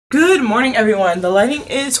Good morning, everyone. The lighting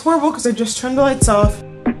is horrible because I just turned the lights off.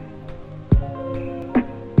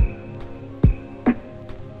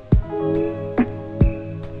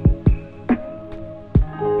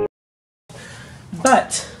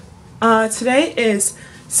 But today is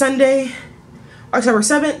Sunday, October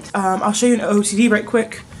 7th. I'll show you an OOTD right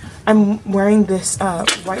quick. I'm wearing this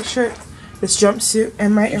white shirt, this jumpsuit,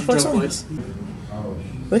 and my Air Force Ones.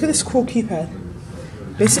 Look at this cool keypad.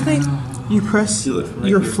 Basically, you press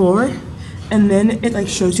your floor, and then it like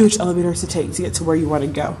shows you which elevators to take to get to where you want to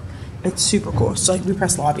go. It's super cool. So like we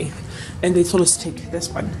press lobby, and they told us to take this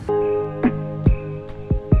one.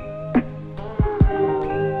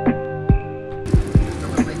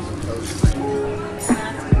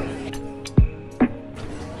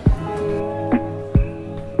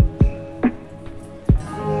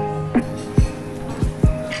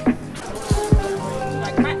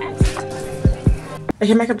 I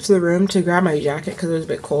came back up to the room to grab my jacket because it was a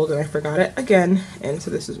bit cold and I forgot it again. And so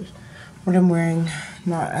this is what I'm wearing,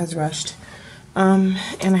 not as rushed. And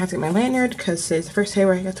I have to get my lanyard because today's the first day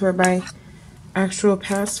where I get to wear my actual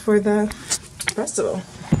pass for the festival.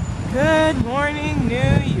 Good morning, New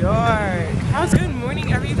York. Good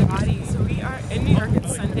morning, everybody. So we are in New York.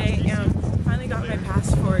 It's Sunday and finally got my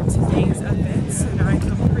pass for today's event. So now I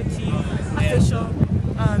feel pretty official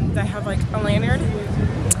that I have like a lanyard.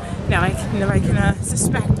 Now I can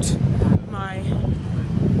suspect my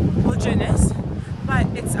legitness, but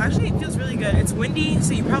it feels really good. It's windy,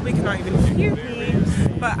 so you probably cannot even hear me,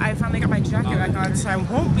 but I finally got my jacket back on, so I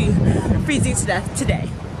won't be freezing to death today.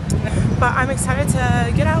 But I'm excited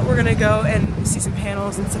to get out. We're gonna go and see some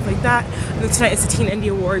panels and stuff like that. And then tonight is the Teen Indie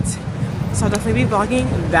Awards, so I'll definitely be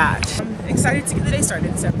vlogging that. I'm excited to get the day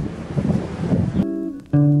started, so.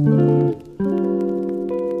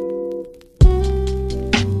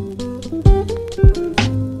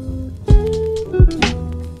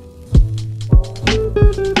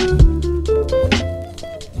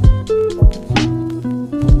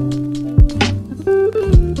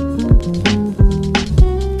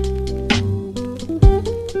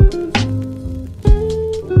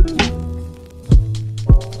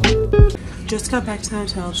 Just got back to the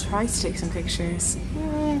hotel, tried to take some pictures.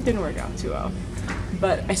 Didn't work out too well,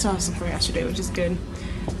 but I still have some from yesterday, which is good.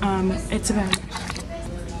 It's about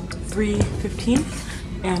 3:15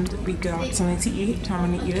 and we got something to eat.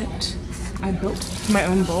 I'm gonna eat it. I built my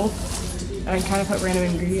own bowl and I kind of put random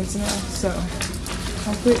ingredients in it, so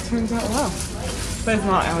hopefully it turns out well. But if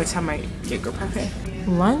not, I always have my Jaeger parfait.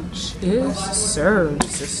 Lunch is served,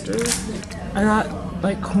 sister. I got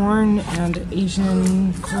like corn and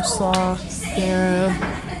Asian coleslaw, farro,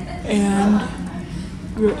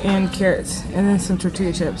 and carrots, and then some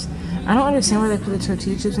tortilla chips. I don't understand why they put the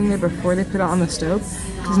tortilla chips in there before they put it on the stove,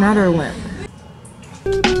 because now they're limp.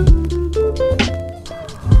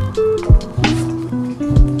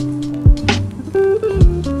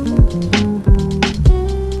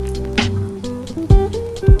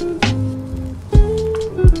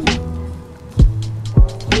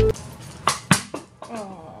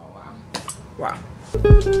 Wow.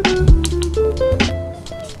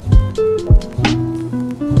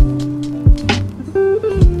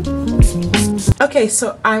 Okay,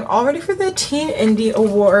 so I'm all ready for the Teen Indie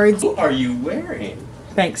Awards. What are you wearing?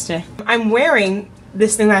 Thanks, Jay. I'm wearing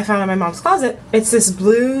this thing that I found in my mom's closet. It's this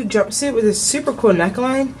blue jumpsuit with a super cool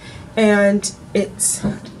neckline, and it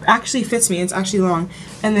actually fits me. It's actually long.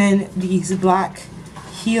 And then these black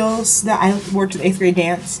heels that I wore to the 8th grade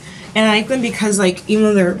dance. And I like them because, like, even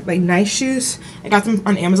though they're like nice shoes, I got them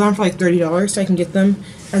on Amazon for like $30, so I can get them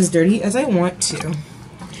as dirty as I want to.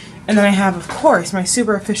 And then I have, of course, my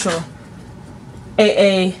super official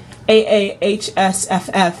AAHSFF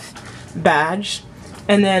badge.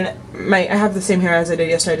 And then I have the same hair as I did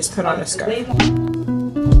yesterday. I just put on a scarf.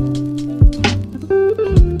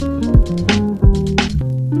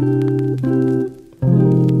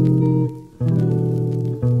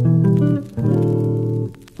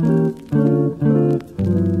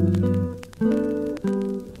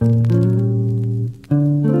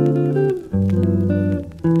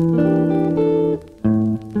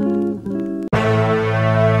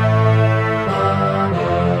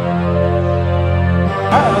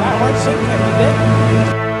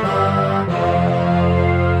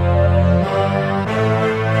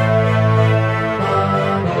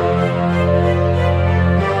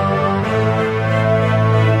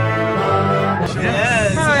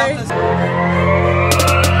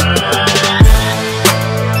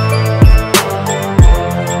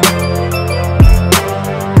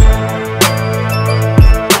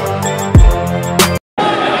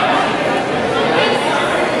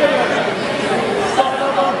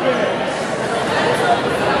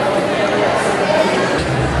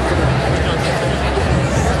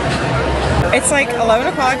 like 11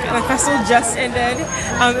 o'clock and the festival just ended.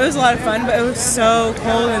 It was a lot of fun, but it was so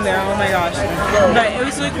cold in there, oh my gosh. But it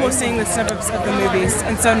was really cool seeing the snippets of the movies.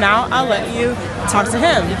 And so now I'll let you talk to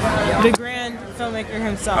him, the grand filmmaker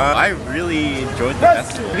himself. I really enjoyed the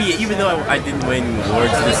festival. Even though I didn't win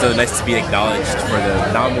awards, it was so nice to be acknowledged for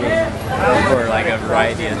the nominating for like a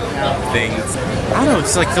variety of things. I don't know,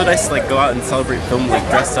 it's like so nice to like go out and celebrate film, like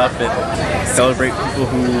dress up and celebrate people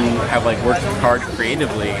who have like worked hard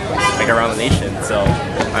creatively like around the nation. So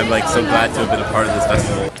I'm like so glad to have been a part of this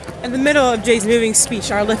festival. In the middle of Jay's moving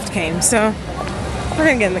speech, our lift came, so we're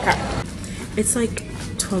gonna get in the car. It's like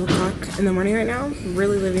 12 o'clock in the morning right now.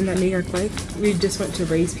 Really living that New York life. We just went to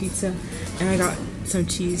Ray's Pizza and I got some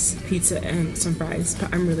cheese pizza and some fries,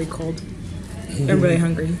 but I'm really cold. I'm really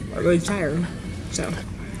hungry. I'm really tired. So,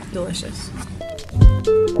 delicious.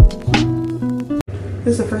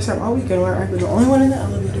 This is the first time all weekend where I've been the only one in the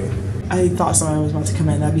elevator. I thought someone was about to come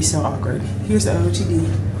in. That'd be so awkward. Here's the OOTD.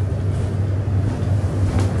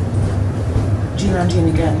 Gene around Gene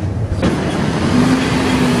again.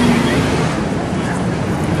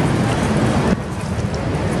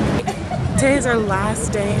 Today is our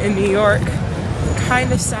last day in New York.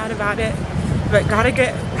 Kind of sad about it, but gotta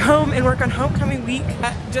get home and work on homecoming week.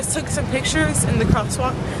 I just took some pictures in the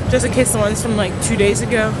crosswalk just in case the ones from like 2 days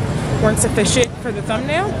ago weren't sufficient for the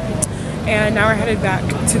thumbnail. And now we're headed back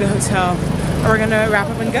to the hotel and we're gonna wrap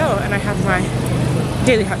up and go. And I have my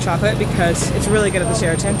daily hot chocolate because it's really good at the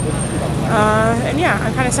Sheraton. And yeah,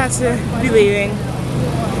 I'm kind of sad to be leaving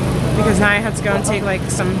because now I have to go and take like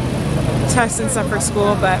some tests and stuff for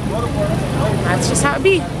school, but that's just how it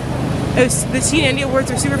be. The Teen Indie Awards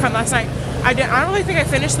were super fun last night. I don't really think I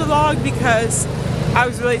finished the vlog because I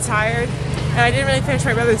was really tired, and I didn't really finish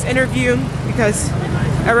my brother's interview because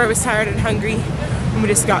everyone was tired and hungry, and we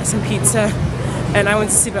just got some pizza, and I went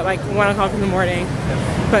to sleep at like 1 o'clock in the morning.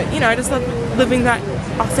 But you know, I just love living that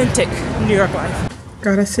authentic New York life.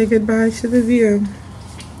 Gotta say goodbye to the view.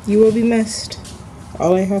 You will be missed.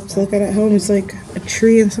 All I have to look at home is like a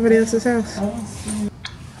tree in somebody else's house.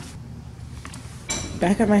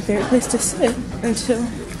 Back at my favorite place to sit until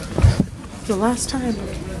the last time.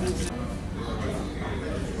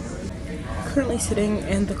 Currently sitting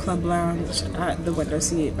in the club lounge at the window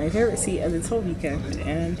seat, my favorite seat of this whole weekend,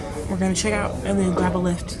 and we're gonna check out and then grab a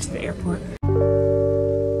lift to the airport.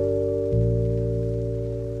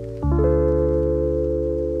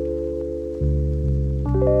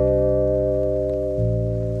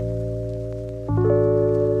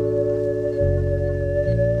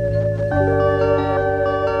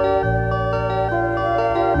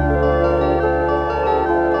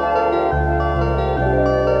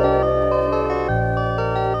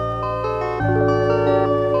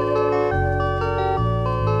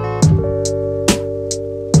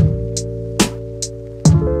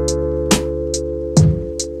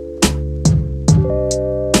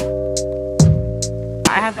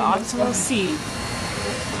 Optimal seat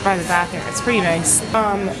by the bathroom. It's pretty nice.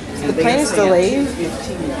 The plane is delayed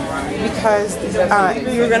because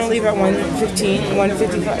we were gonna leave at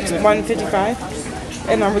 1:55,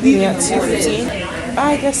 and now we're leaving at 2:15.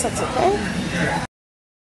 I guess that's okay.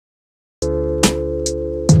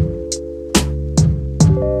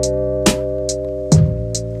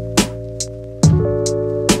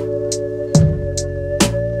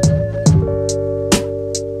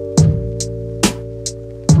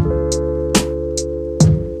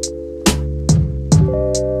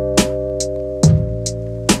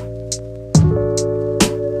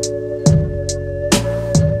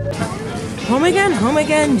 Home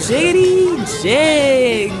again, jiggity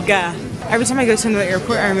jig. Every time I go to another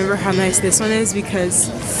airport, I remember how nice this one is because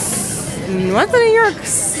once in New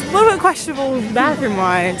York's a little bit questionable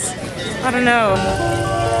bathroom-wise. I don't know.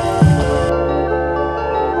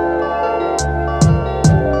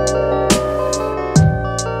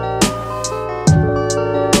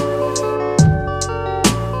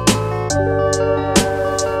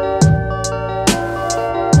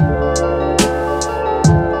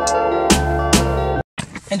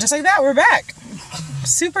 And just like that, we're back.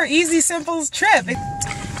 Super easy, simple trip.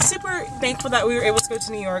 Super thankful that we were able to go to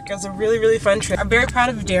New York. It was a really, really fun trip. I'm very proud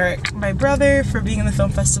of Derek, my brother, for being in the film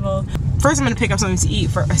festival. First, I'm gonna pick up something to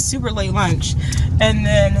eat for a super late lunch. And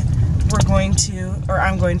then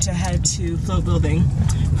I'm going to head to Float Building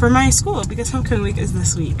for my school because homecoming week is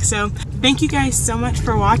this week. So thank you guys so much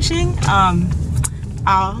for watching.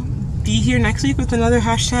 I'll be here next week with another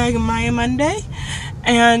hashtag Maya Monday.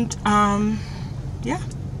 And yeah.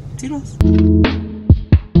 Toodles.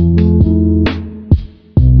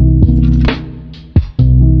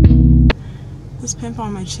 This pimple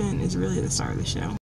on my chin is really the star of the show.